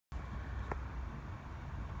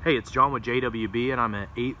Hey, it's John with JWB, and I'm at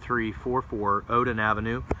 8344 Odin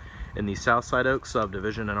Avenue in the Southside Oaks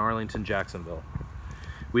subdivision in Arlington, Jacksonville.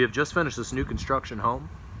 We have just finished this new construction home.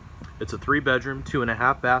 It's a 3-bedroom,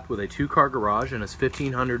 2.5 bath with a 2-car garage, and it's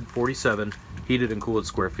 1,547 heated and cooled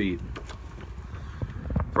square feet.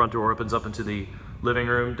 Front door opens up into the living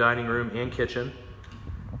room, dining room, and kitchen.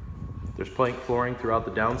 There's plank flooring throughout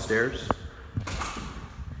the downstairs.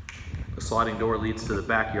 The sliding door leads to the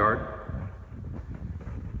backyard.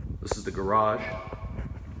 This is the garage.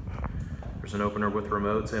 There's an opener with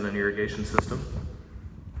remotes and an irrigation system.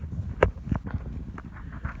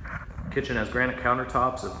 Kitchen has granite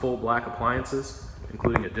countertops and full black appliances,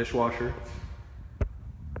 including a dishwasher.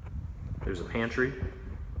 There's a pantry.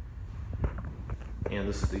 And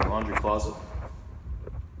this is the laundry closet.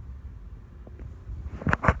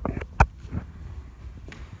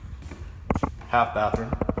 Half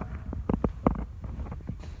bathroom.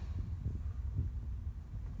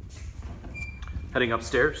 Heading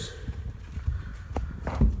upstairs.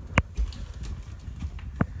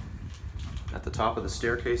 At the top of the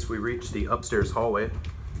staircase, we reach the upstairs hallway.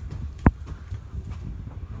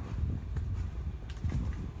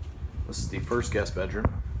 This is the first guest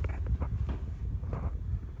bedroom.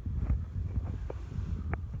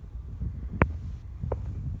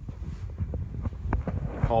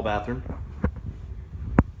 Hall bathroom.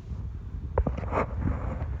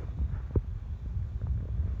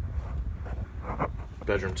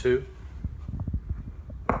 Bedroom 2.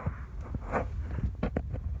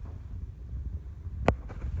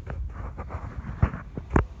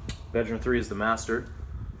 Bedroom 3 is the master.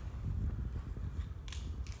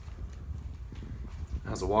 It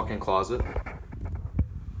has a walk-in closet.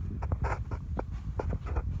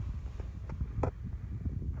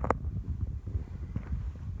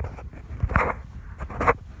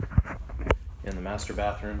 And the master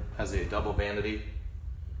bathroom has a double vanity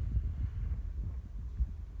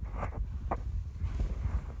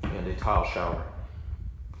and a tile shower.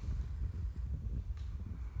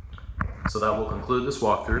 So that will conclude this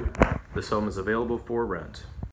walkthrough. This home is available for rent.